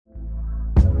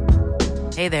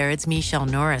Hey there, it's Michelle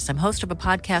Norris. I'm host of a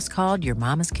podcast called Your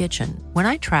Mama's Kitchen. When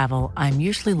I travel, I'm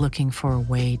usually looking for a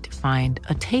way to find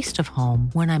a taste of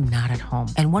home when I'm not at home.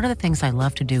 And one of the things I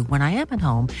love to do when I am at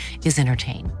home is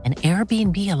entertain. And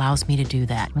Airbnb allows me to do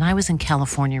that. When I was in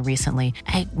California recently,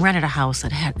 I rented a house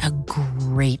that had a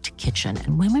great kitchen.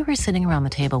 And when we were sitting around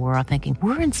the table, we were all thinking,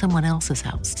 we're in someone else's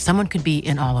house. Someone could be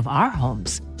in all of our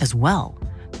homes as well.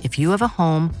 If you have a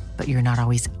home, but you're not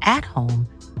always at home,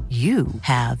 you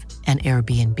have an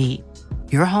Airbnb.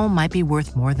 Your home might be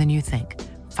worth more than you think.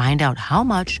 Find out how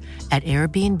much at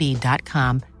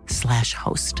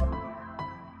airbnb.com/host.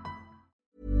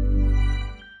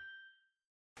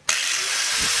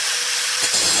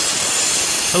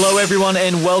 Hello everyone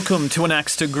and welcome to An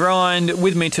Axe to Grind.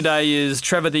 With me today is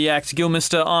Trevor the Axe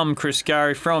Gilmister. I'm Chris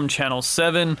Gary from Channel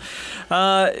 7.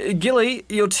 Gilly,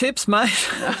 your tips, mate,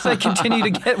 they continue to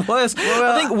get worse.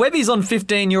 I think Webby's on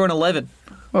 15, you're on 11.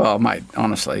 Well, mate,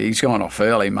 honestly, he's gone off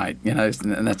early, mate. You know,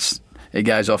 and he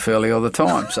goes off early all the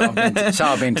time. So I've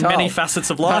been told. Many facets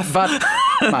of life. But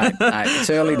mate, it's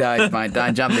early days, mate.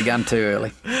 Don't jump the gun too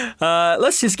early.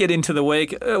 Let's just get into the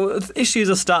week. Issues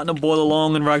are starting to boil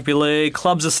along in rugby league.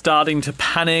 Clubs are starting to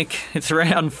panic. It's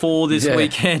round 4 this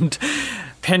weekend.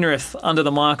 Penrith under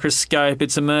the microscope.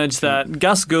 It's emerged that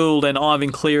Gus Gould and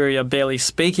Ivan Cleary are barely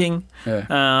speaking.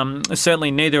 Yeah. Certainly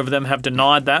neither of them have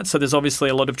denied that, so there's obviously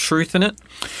a lot of truth in it.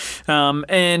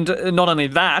 And not only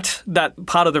that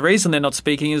part of the reason they're not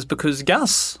speaking is because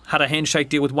Gus had a handshake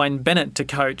deal with Wayne Bennett to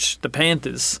coach the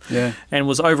Panthers and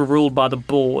was overruled by the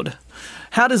board.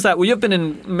 How does that... Well, you've been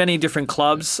in many different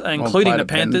clubs, including the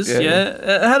Panthers.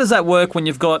 How does that work when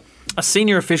you've got a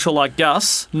senior official like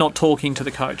Gus not talking to the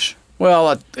coach?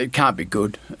 Well, it can't be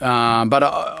good. But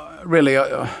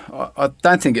I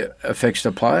don't think it affects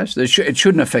the players. It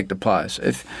shouldn't affect the players.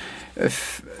 If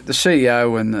the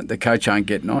CEO and the coach aren't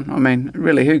getting on, I mean,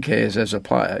 really, who cares as a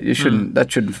player? You shouldn't.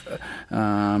 That shouldn't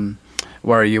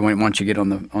worry you once you get on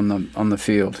the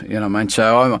field. You know what I mean?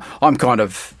 So I'm kind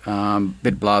of a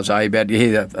bit blasé about. You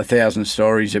hear 1,000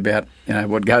 stories about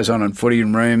what goes on in footy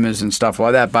and rumours and stuff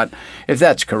like that. But if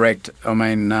that's correct, I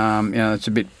mean, it's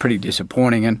pretty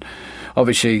disappointing. And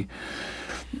obviously,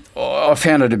 I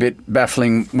found it a bit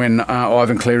baffling when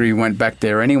Ivan Cleary went back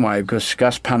there anyway, because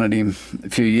Gus punted him a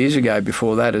few years ago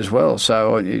before that as well.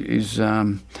 So he's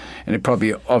and he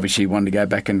probably obviously wanted to go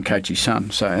back and coach his son.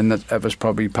 So and that was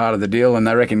probably part of the deal. And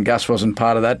they reckon Gus wasn't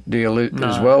part of that deal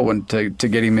as well, to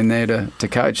get him in there to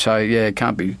coach. So yeah, it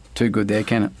can't be too good there,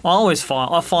 can it? I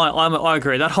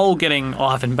agree. That whole getting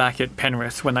Ivan back at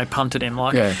Penrith when they punted him,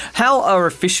 how are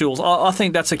officials? I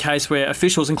think that's a case where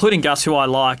officials, including Gus, who I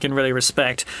like and really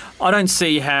respect, I don't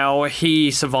see how he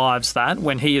survives that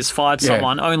when he has fired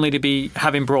someone only to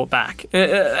have him brought back.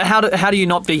 How do you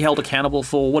not be held accountable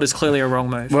for what is clearly a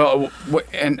wrong move? Well,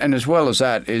 and as well as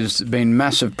that, there's been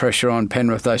massive pressure on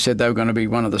Penrith. They said they were going to be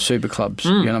one of the super clubs.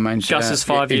 You know what I mean? Gus's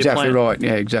 5-year plan. Exactly right.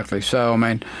 Yeah, exactly. So, I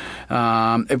mean,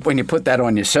 when you put that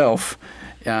on yourself,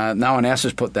 no one else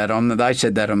has put that on. They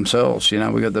said that themselves. We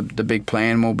got the big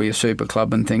plan. We'll be a super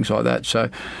club and things like that. So,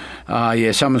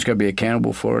 someone's got to be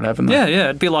accountable for it, haven't they? Yeah.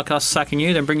 It'd be like us sacking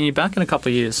you, then bringing you back in a couple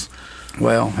of years.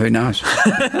 Well, who knows? You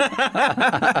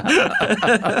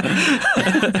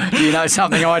know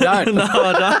something I don't. No,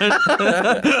 I don't.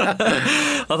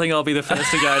 I think I'll be the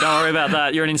first to go. Don't worry about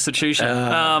that. You're an institution.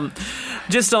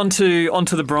 Just onto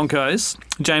the Broncos.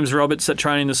 James Roberts at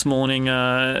training this morning.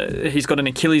 He's got an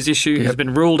Achilles issue. He's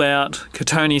been ruled out.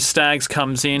 Katoni Staggs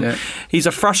comes in. Yep. He's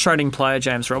a frustrating player,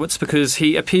 James Roberts, because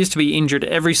he appears to be injured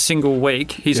every single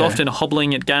week. He's often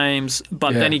hobbling at games,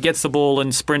 but then he gets the ball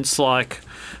and sprints like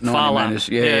Fala.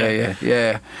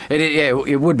 Yeah.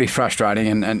 It would be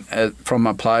frustrating, and from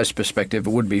a player's perspective, it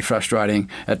would be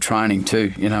frustrating at training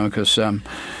too. Because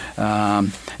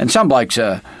and some blokes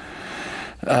are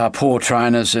poor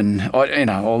trainers, and they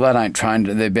don't train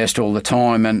to their best all the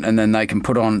time, and then they can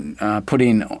put in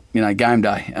game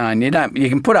day, and you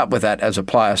can put up with that as a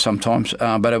player sometimes,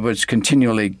 but it was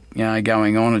continually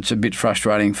going on. It's a bit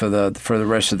frustrating for the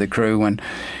rest of the crew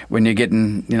when you're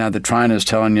getting the trainers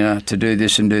telling you to do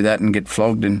this and do that and get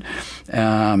flogged, and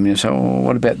you say, well,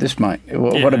 what about this, mate?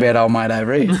 What about old mate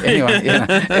over here? Anyway,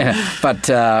 but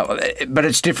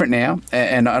it's different now,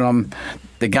 and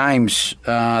the game's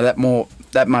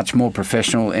that much more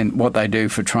professional in what they do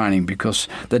for training, because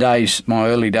my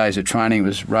early days of training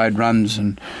was road runs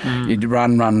and you'd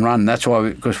run. That's why,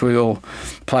 because we all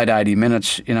played 80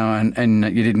 minutes, and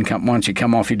you didn't come, once you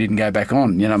come off, you didn't go back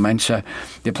on, you know what I mean? So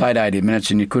you played 80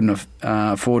 minutes and you couldn't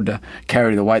afford to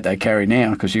carry the weight they carry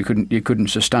now, because you couldn't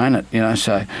sustain it,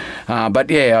 So, but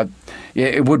yeah, yeah,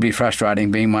 it would be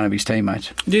frustrating being one of his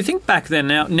teammates. Do you think back then,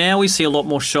 now we see a lot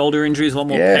more shoulder injuries, a lot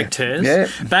more pec tears. Yeah.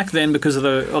 Back then, because of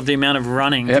the amount of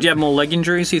running, did you have more leg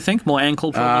injuries, you think? More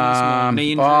ankle problems, more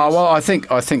knee injuries? Oh, well, I think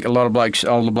a lot of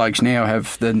older blokes now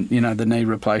have the knee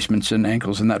replacements and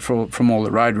ankles and that from all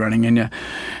the road running, and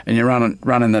you're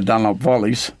running the Dunlop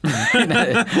volleys.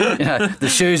 The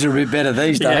shoes are a bit better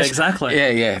these days. Yeah, exactly.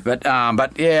 Yeah. But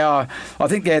I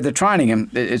think the training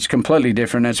it's completely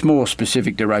different. It's more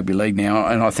specific to rugby league now,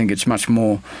 and I think it's much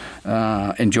more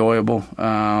enjoyable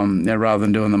rather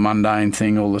than doing the mundane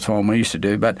thing all the time we used to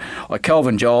do. But like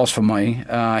Kelvin Giles, for me,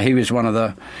 he was one of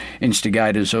the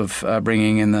instigators of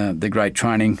bringing in the great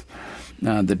training.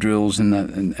 The drills and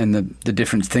the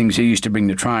different things he used to bring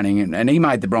to training, and he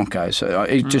made the Broncos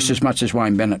just as much as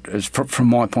Wayne Bennett, from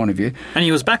my point of view. And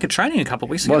he was back at training a couple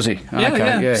of weeks ago. Was he? Yeah,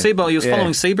 okay, yeah. Seabold, he was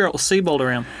following Seabold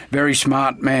around. Very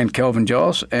smart man, Kelvin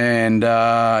Giles, and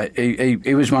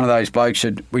he was one of those blokes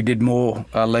that we did more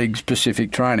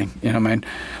league-specific training. You know what I mean?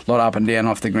 A lot up and down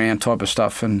off the ground type of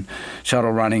stuff, and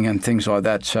shuttle running and things like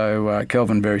that. So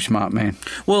Kelvin, very smart man.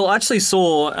 Well, I actually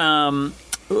saw.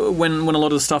 When a lot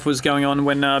of the stuff was going on,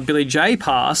 when Billy J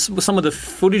passed, some of the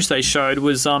footage they showed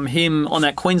was him on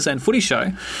that Queensland footy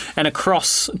show, and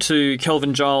across to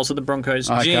Kelvin Giles at the Broncos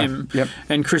gym,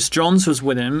 and Chris Johns was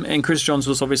with him, and Chris Johns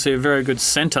was obviously a very good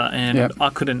centre, and I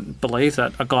couldn't believe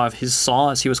that a guy of his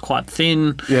size, he was quite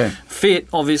thin, fit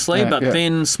obviously, but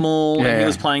thin, small, and he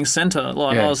was playing centre.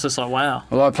 I was just like, wow.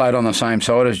 Well, I played on the same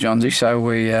side as Johnsy, so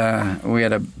we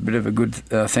had a bit of a good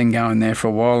thing going there for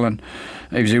a while, and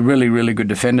he was a really, really good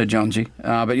defender, Johnsy.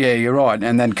 But yeah, you're right.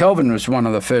 And then Kelvin was one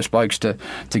of the first blokes to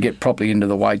get properly into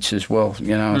the weights as well,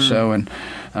 So, and,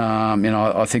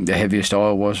 I think the heaviest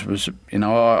I was,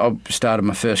 I started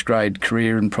my first grade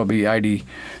career in probably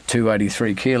 82,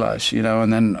 83 kilos,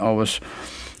 and then I was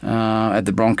at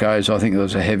the Broncos, I think it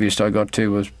was the heaviest I got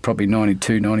to was probably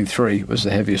 92, 93 was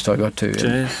the heaviest I got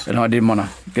to. And I didn't want to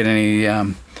get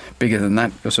any bigger than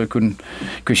that because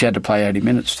you had to play 80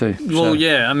 minutes too. Well,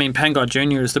 yeah, I mean, Pangai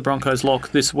Jr. is the Broncos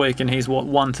lock this week, and he's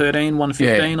 113,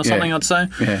 115 or something, I'd say.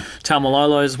 Yeah.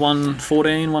 Taumalolo's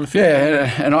 114, 115.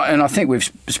 Yeah, and I think we've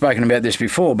spoken about this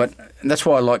before, but that's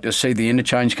why I like to see the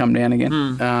interchange come down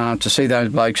again, to see those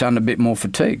blokes under a bit more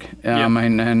fatigue. I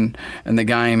mean, and the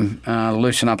game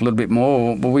loosen up a little bit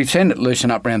more. Well, we've seen it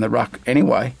loosen up around the ruck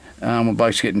anyway. When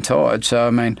blokes getting tired. So,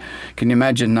 I mean, can you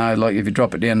imagine, like if you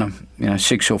drop it down to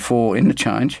 6 or 4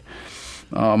 interchange,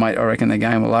 mate, I reckon the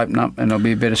game will open up and it'll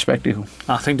be a better spectacle.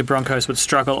 I think the Broncos would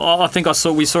struggle. I think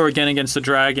we saw again against the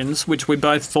Dragons, which we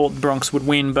both thought the Bronx would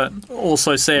win, but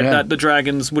also said that the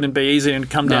Dragons wouldn't be easy and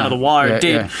come down to the wire. It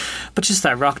did. Yeah. But just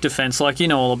that ruck defence,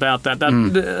 all about that.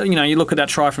 You look at that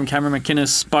try from Cameron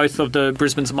McInnes, both of the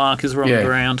Brisbane's markers were on the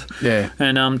ground. Yeah.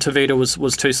 And Tavita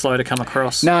was too slow to come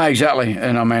across. No, exactly.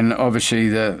 And I mean, obviously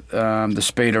the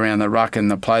speed around the ruck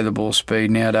and the play the ball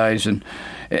speed nowadays, and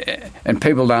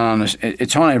people don't understand.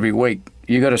 It's on every week.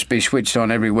 You've got to be switched on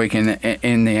every week in the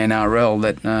NRL.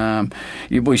 That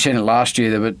we seen it last year.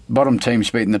 There were bottom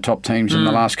teams beating the top teams in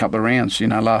the last couple of rounds.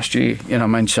 Last year. I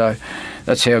mean, so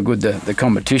that's how good the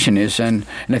competition is. And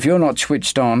if you're not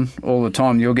switched on all the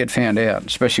time, you'll get found out.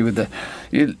 Especially with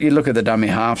you look at the dummy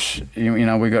halves.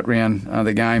 We got round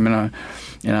the game and.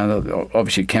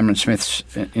 Obviously Cameron Smith's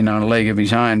in a league of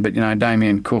his own, but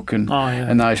Damien Cook and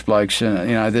those blokes,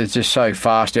 they're just so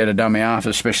fast out of dummy half,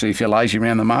 especially if you're lazy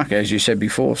around the mark, as you said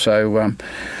before. So,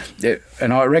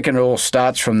 and I reckon it all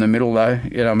starts from the middle, though.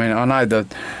 I mean, I know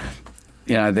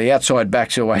the outside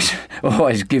backs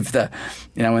always give the.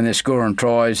 When they're scoring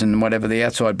tries and whatever, the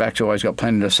outside backs always got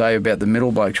plenty to say about the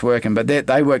middle blokes working, but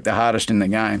they work the hardest in the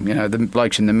game, the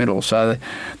blokes in the middle, so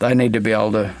they need to be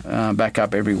able to back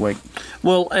up every week.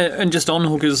 Well, and just on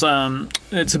hookers,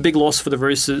 it's a big loss for the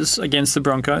Roosters against the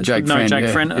Broncos. Jake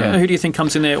Friend. Who do you think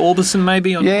comes in there? Orbison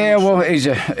maybe? Well, he's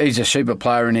a super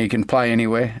player and he can play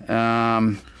anywhere.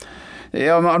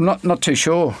 I'm not too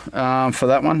sure for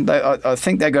that one. I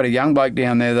think they got a young bloke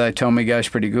down there. They tell me goes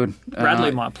pretty good. Radley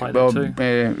might play there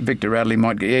too. Victor Radley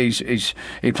might.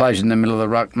 He plays in the middle of the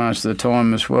ruck most of the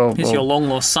time as well. He's your long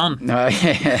lost son.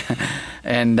 Yeah,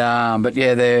 and but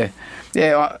they're.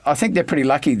 Yeah, I think they're pretty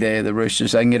lucky there, the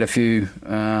Roosters. They can get a few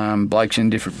blokes in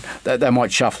different. They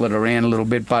might shuffle it around a little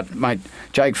bit, but mate,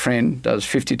 Jake Friend does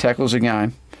 50 tackles a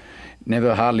game.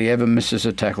 Hardly ever misses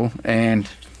a tackle, and.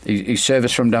 He's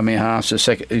service from dummy half, so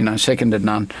second to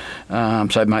none.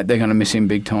 So, mate, they're going to miss him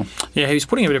big time. Yeah, he was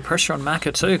putting a bit of pressure on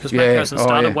Macca too, because Macca hasn't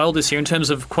started well this year in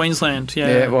terms of Queensland.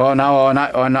 Yeah. Well,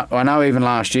 I know. Even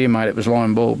last year, mate, it was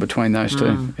line ball between those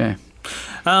two. Yeah.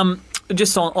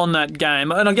 just on that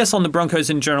game, and I guess on the Broncos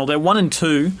in general, they're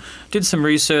 1-2. Did some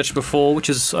research before, which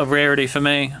is a rarity for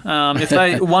me. If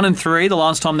they 1-3, the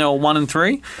last time they were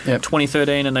 1-3,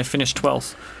 2013, and they finished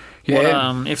 12th.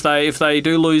 Yeah. If they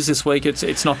do lose this week,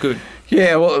 it's not good.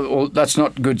 Yeah, well, that's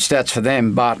not good stats for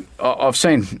them. But I've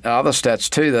seen other stats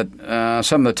too that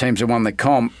some of the teams that won the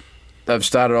comp, they've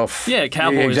started off. Yeah,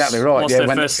 Cowboys. Yeah, exactly right. Lost their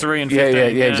first 3 and 15.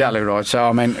 Yeah, exactly right. So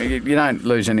I mean, you don't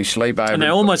lose any sleep over. And they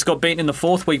almost got beaten in the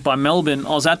fourth week by Melbourne. I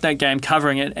was at that game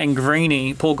covering it, and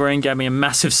Paul Green gave me a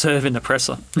massive serve in the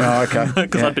presser. Oh, okay.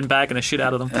 Because I'd been bagging the shit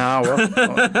out of them. Oh well,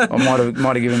 I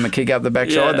might have given them a kick up the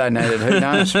backside. They needed. Who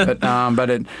knows? But I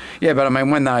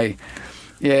mean when they.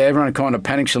 Yeah, everyone kind of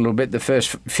panics a little bit the first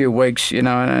few weeks, and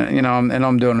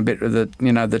I'm doing a bit of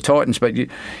the Titans, but you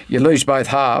lose both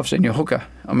halves and you're hooker.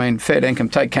 I mean, fair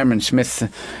dinkum, take Cameron Smith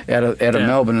out of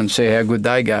Melbourne and see how good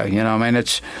they go. I mean,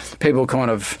 it's people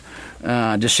kind of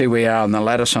just see where you are on the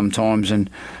ladder sometimes, and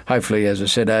hopefully, as I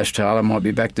said, Ash Taylor might be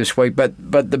back this week. But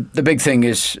the big thing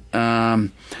is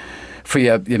for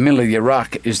your middle of your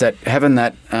ruck is that having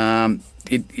that.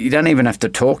 You don't even have to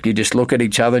talk. You just look at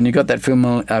each other, and you got that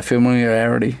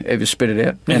familiarity. Ever spit it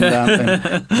out, and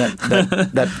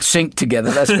that sync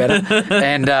together. That's better.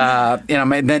 And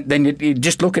then you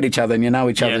just look at each other, and you know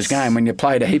each other's game. When you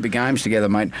played a heap of games together,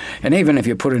 mate, and even if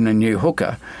you put in a new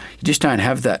hooker, you just don't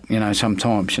have that.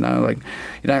 Sometimes like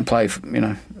you don't play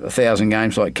 1,000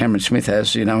 games like Cameron Smith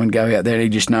has. And go out there, he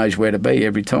just knows where to be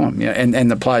every time. And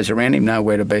the players around him know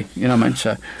where to be. You know what I mean?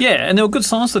 So yeah, and there were good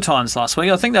signs for the Titans last week.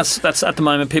 I think that's at the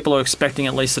moment people are expecting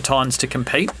at least the Titans to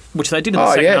compete, which they did in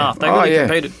the second half. They really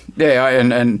competed. Yeah,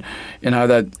 and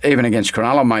that even against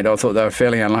Cronulla, mate, I thought they were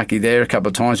fairly unlucky there a couple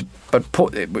of times. But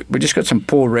we just got some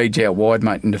poor reads out wide,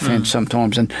 mate, in defence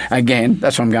sometimes. And again,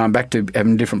 that's what I'm going back to,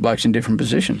 having different blokes in different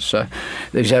positions. So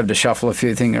they just have to shuffle a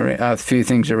few things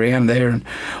around there. And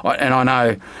I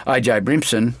know AJ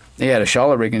Brimson, he had a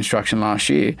shoulder reconstruction last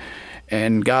year.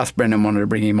 And Garth Brennan wanted to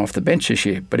bring him off the bench this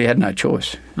year, but he had no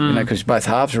choice, because both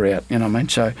halves are out. You know what I mean?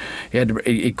 So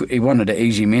he wanted to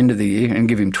ease him into the year and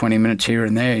give him 20 minutes here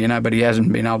and there. But he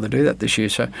hasn't been able to do that this year.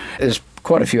 So there's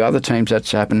quite a few other teams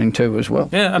that's happening too as well.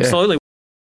 Yeah, absolutely.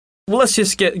 Well, let's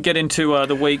just get into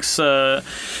the week's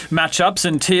matchups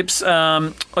and tips.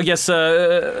 I guess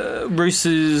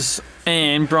Roosters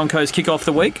and Broncos kick off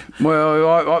the week.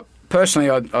 Well,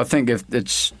 I think if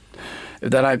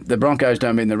the Broncos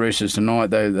don't beat the Roosters tonight,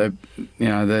 they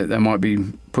might be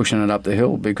pushing it up the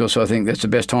hill, because I think that's the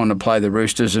best time to play the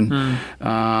Roosters. And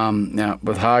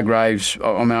with Hargraves,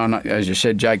 I mean, as you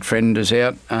said, Jake Friend is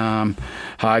out.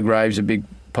 Hargraves a big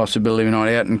possibility not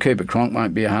out, and Cooper Cronk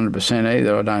won't be 100%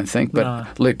 either, I don't think.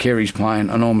 But Luke Keary's playing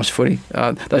enormous footy.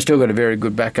 They've still got a very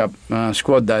good backup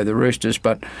squad, though, the Roosters,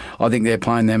 but I think they're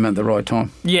playing them at the right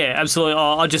time. Yeah, absolutely.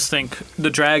 I just think the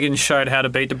Dragons showed how to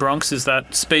beat the Bronx, is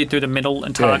that speed through the middle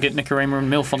and target Nikorima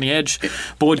and Milf on the edge.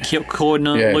 Boyd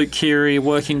Cordner, Luke Keary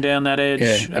working down that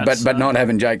edge. Yeah, but not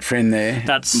having Jake Friend there.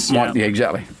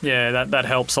 Exactly. Yeah, that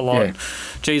helps a lot. Yeah.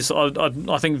 Geez,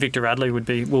 I think Victor Radley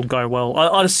will go well.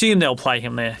 I'd assume they'll play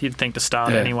him there, you'd think, to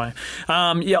start anyway.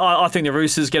 I think the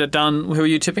Roosters get it done. Who are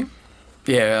you tipping?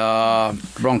 Yeah,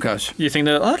 Broncos. You think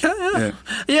that? Okay,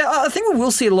 yeah. I think we will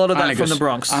see a lot of that from the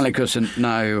Bronx. Only because they'll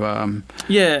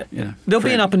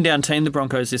be an up and down team, the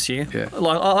Broncos, this year. Yeah.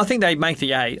 I think they make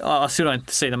the 8. I still don't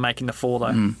see them making the 4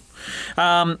 though.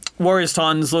 Warriors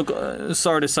Titans. Look,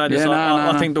 sorry to say this.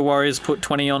 I think the Warriors put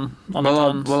 20 on the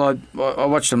Titans. I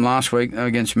watched them last week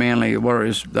against Manly. The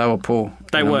Warriors, they were poor.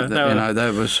 They were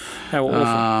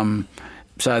awful.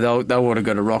 So they would have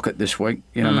got a rocket this week.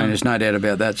 I mean, there's no doubt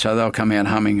about that. So they'll come out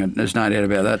humming, and there's no doubt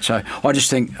about that. So I just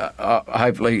think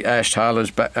hopefully Ash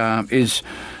Taylor's is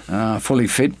fully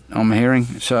fit, I'm hearing.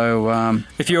 So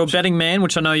if you're a betting man,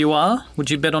 which I know you are, would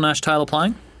you bet on Ash Taylor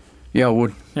playing? Yeah, I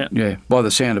would. Yeah, by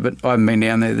the sound of it. I haven't been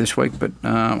down there this week, but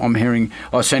I'm hearing...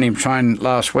 I seen him train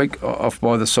last week off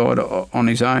by the side on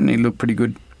his own. He looked pretty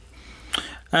good.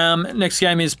 Next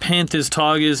game is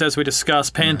Panthers-Tigers, as we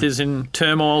discussed. Panthers in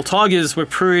turmoil. Tigers were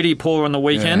pretty poor on the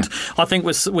weekend. Yeah. I think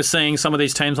we're seeing some of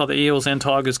these teams like the Eels and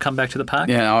Tigers come back to the pack.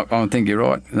 Yeah, I think you're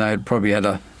right. They probably had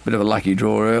a bit of a lucky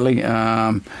draw early.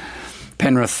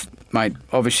 Penrith, mate,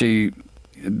 obviously...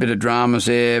 a bit of dramas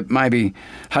there. Maybe,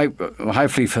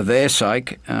 hopefully for their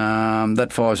sake, that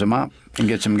fires them up and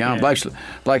gets them going.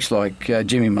 Blokes like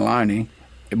Jimmy Maloney,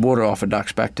 water off a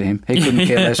duck's back to him. He couldn't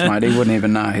care less, mate. He wouldn't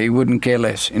even know. He wouldn't care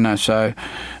less, So,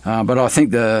 but I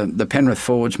think the Penrith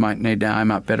forwards, mate, need to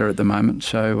aim up better at the moment.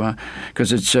 So,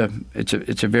 because it's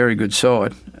a very good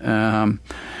side, and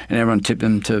everyone tipped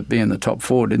them to be in the top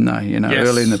 4, didn't they? Yes.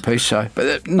 Early in the piece. So,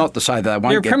 but not to say they won't.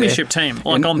 They're a get premiership there. team,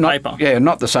 like on paper. Yeah,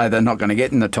 not to say they're not going to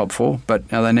get in the top 4, but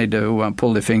they need to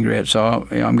pull their finger out. So,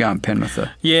 I'm going Penrith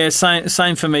there. Yeah,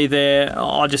 same for me there.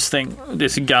 I just think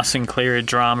this Gus and Cleary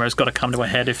drama has got to come to a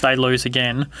head. If they lose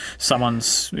again, there's going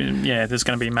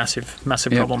to be massive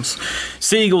problems.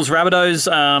 Seagulls,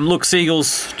 Rabbitohs. Look,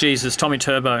 Seagulls, Jesus, Tommy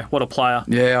Turbo, what a player.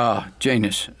 Yeah,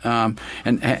 genius. And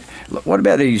what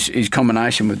about his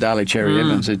combination with Daly Cherry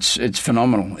Evans? It's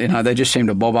phenomenal. They just seem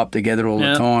to bob up together all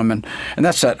the time, and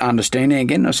that's that understanding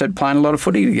again. I said playing a lot of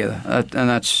footy together, and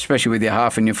that's especially with your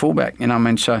half and your fullback.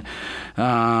 So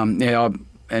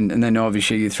and then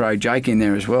obviously you throw Jake in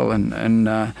there as well,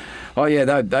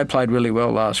 they played really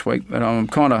well last week. But I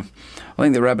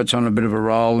think the Rabbits on a bit of a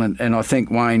roll, and I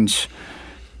think Wayne's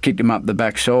kicked him up the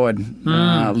backside.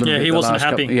 A little bit he wasn't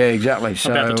happy. Exactly.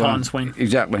 So, about the Titans swing.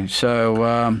 Exactly. So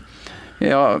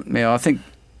I think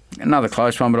another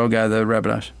close one, but I'll go the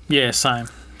Rabbitohs. Yeah, same.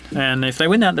 And if they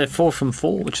win that, they're 4 from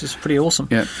 4, which is pretty awesome.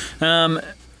 Yeah.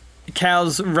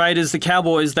 Cows, Raiders, the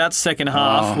Cowboys, that second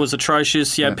half was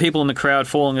atrocious. You had people in the crowd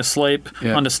falling asleep,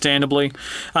 understandably.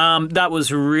 That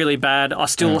was really bad. I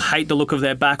still hate the look of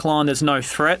their back line. There's no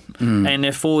threat. And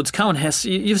their forwards, Cohen Hess,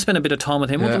 you've spent a bit of time with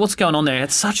him. What's going on there?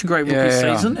 It's such a great rookie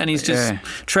season, and he's just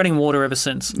treading water ever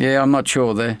since. Yeah, I'm not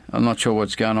sure there. I'm not sure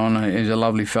what's going on. He's a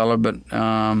lovely fella, but...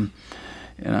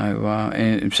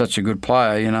 and such a good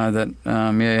player, that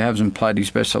he hasn't played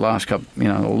his best the last couple,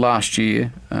 last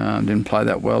year, didn't play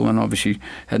that well, and obviously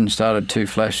hadn't started too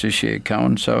flash this year,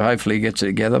 Cohen. So hopefully he gets it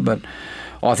together. But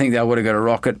I think they would have got a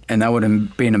rocket, and they would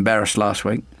have been embarrassed last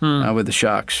week with the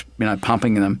Sharks,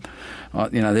 pumping them.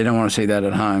 They don't want to see that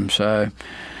at home. So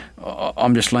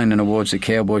I'm just leaning towards the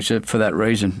Cowboys for that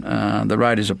reason. The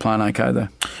Raiders are playing okay, though.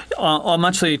 I'm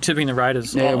actually tipping the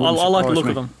Raiders. I like the look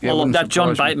of them. That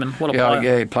John Bateman, what a player.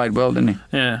 Yeah, he played well, didn't he?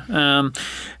 Yeah.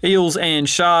 Eels and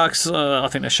Sharks. I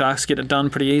think the Sharks get it done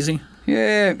pretty easy.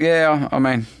 Yeah. I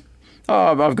mean,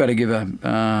 I've got to give a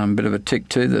bit of a tick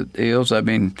to the Eels. They've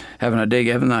been having a dig,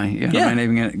 haven't they?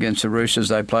 Even against the Roosters,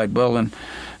 they played well. And,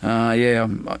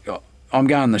 I'm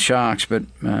going the Sharks, but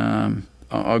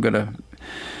I've got to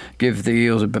give the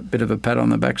Eels a bit of a pat on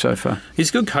the back so far. He's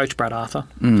a good coach, Brad Arthur.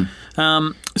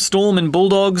 Storm and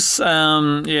Bulldogs.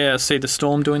 I see the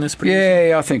Storm doing this pretty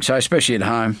easy. I think so, especially at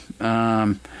home.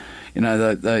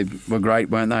 They were great,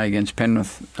 weren't they, against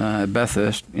Penrith at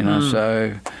Bathurst,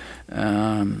 so...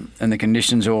 and the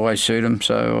conditions always suit them.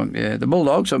 So, the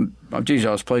Bulldogs, I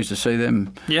was pleased to see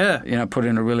them put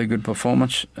in a really good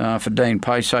performance for Dean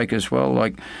Pay's sake as well.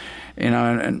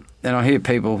 And I hear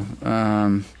people...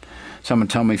 someone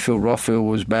told me Phil Rothfield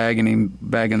was bagging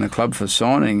the club for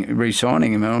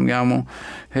re-signing him, and I'm going, well,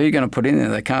 who are you going to put in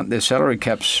there? Their salary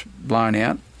cap's blown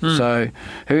out. So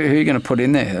who are you going to put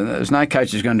in there? There's no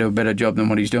coach who's going to do a better job than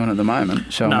what he's doing at the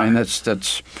moment. So, no. I mean, that's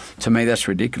to me, that's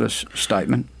a ridiculous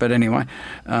statement. But anyway,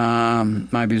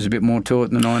 maybe there's a bit more to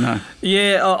it than I know.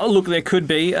 Yeah, look, there could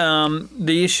be.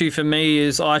 The issue for me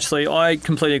is I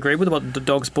completely agree with what the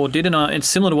Dogs board did, and it's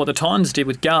similar to what the Titans did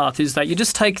with Garth, is that you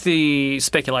just take the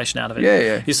speculation out of it.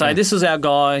 Yeah. You say, this is our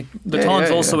guy. The Titans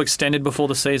also extended before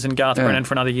the season Garth Brennan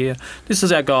for another year. This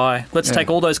is our guy. Let's take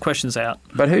all those questions out.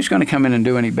 But who's going to come in and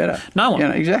do any better? No one.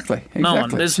 Exactly. No one.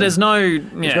 There's no...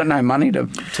 He's got no money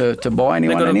to buy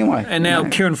anyone anyway. And now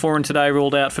Kieran Foran today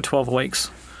ruled out for 12 weeks.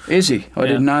 Is he? I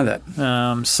didn't know that.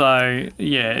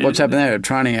 What's happened there? A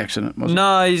training accident?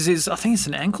 No, he's I think it's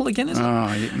an ankle again, isn't it?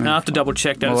 I have to double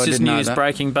check that. It's just news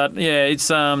breaking. But it's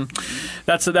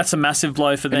that's a massive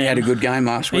blow for them. And he had a good game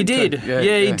last week. He did.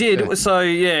 He did. Yeah. So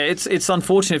it's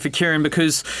unfortunate for Kieran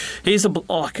because he's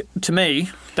to me.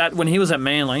 That when he was at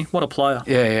Manly, what a player!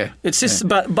 Yeah. It's just,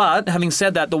 but having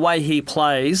said that, the way he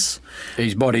plays,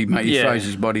 his body, mate, he throws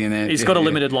his body in there. He's got a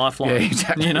limited lifeline. Yeah,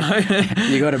 exactly.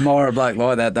 You got to admire a bloke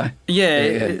like that,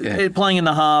 though. Playing in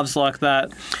the halves like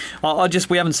that,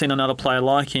 we haven't seen another player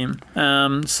like him.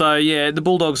 The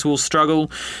Bulldogs will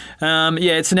struggle.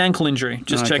 It's an ankle injury.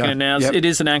 Just checking it now. Yep. It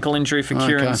is an ankle injury for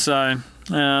Kieran. So.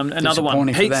 Another one.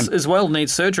 Peets as well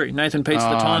needs surgery. Nathan Peets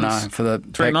of the Titans. No, for the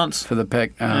 3 months. For the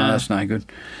pec. That's no good.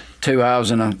 2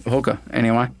 halves and a hooker.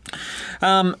 Anyway.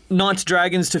 Knights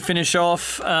Dragons to finish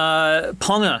off.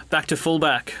 Ponga back to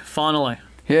fullback, finally.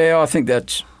 Yeah, I think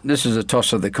this is a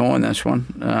toss of the coin, this one.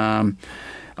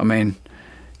 I mean,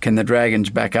 can the Dragons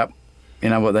back up,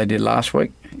 what they did last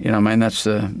week? That's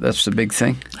the big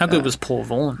thing. How good was Paul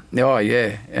Vaughan? Oh,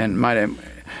 yeah. And, mate,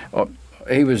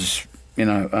 he was, you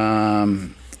know,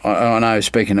 I know,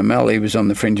 speaking of Mel, he was on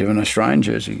the fringe of an Australian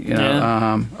jersey, you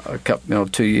know, a couple,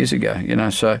 2 years ago, you know,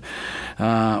 so,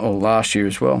 or last year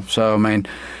as well. So, I mean,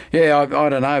 yeah, I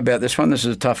don't know about this one. This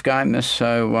is a tough game, this,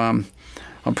 so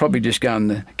I'm probably just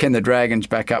going, can the Dragons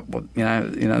back up,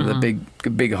 the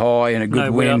big high and a good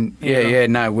win?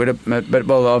 No Widdop. But,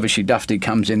 well, obviously Dufty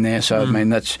comes in there, so, I mean,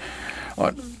 that's...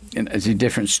 It's a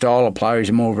different style of player.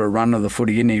 He's more of a run of the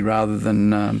footy, isn't he, rather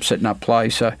than setting up play.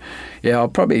 So, yeah, I'll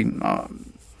probably...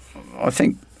 I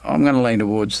think I'm going to lean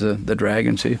towards the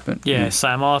Dragons here. But yeah,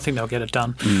 Sam, I think they'll get it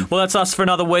done. Well, that's us for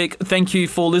another week. Thank you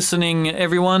for listening,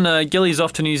 everyone. Gilly's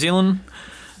off to New Zealand.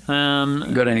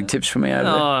 Got any tips for me over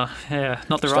there? Oh, yeah,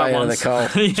 not the right ones. Stay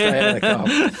out of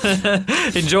the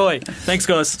cold. Enjoy. Thanks,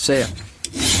 guys. See ya.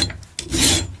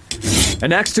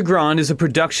 An Axe to Grind is a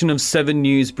production of 7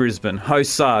 News Brisbane.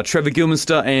 Hosts are Trevor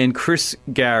Gilminster and Chris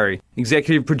Gary.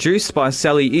 Executive produced by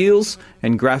Sally Eels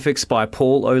and graphics by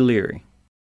Paul O'Leary.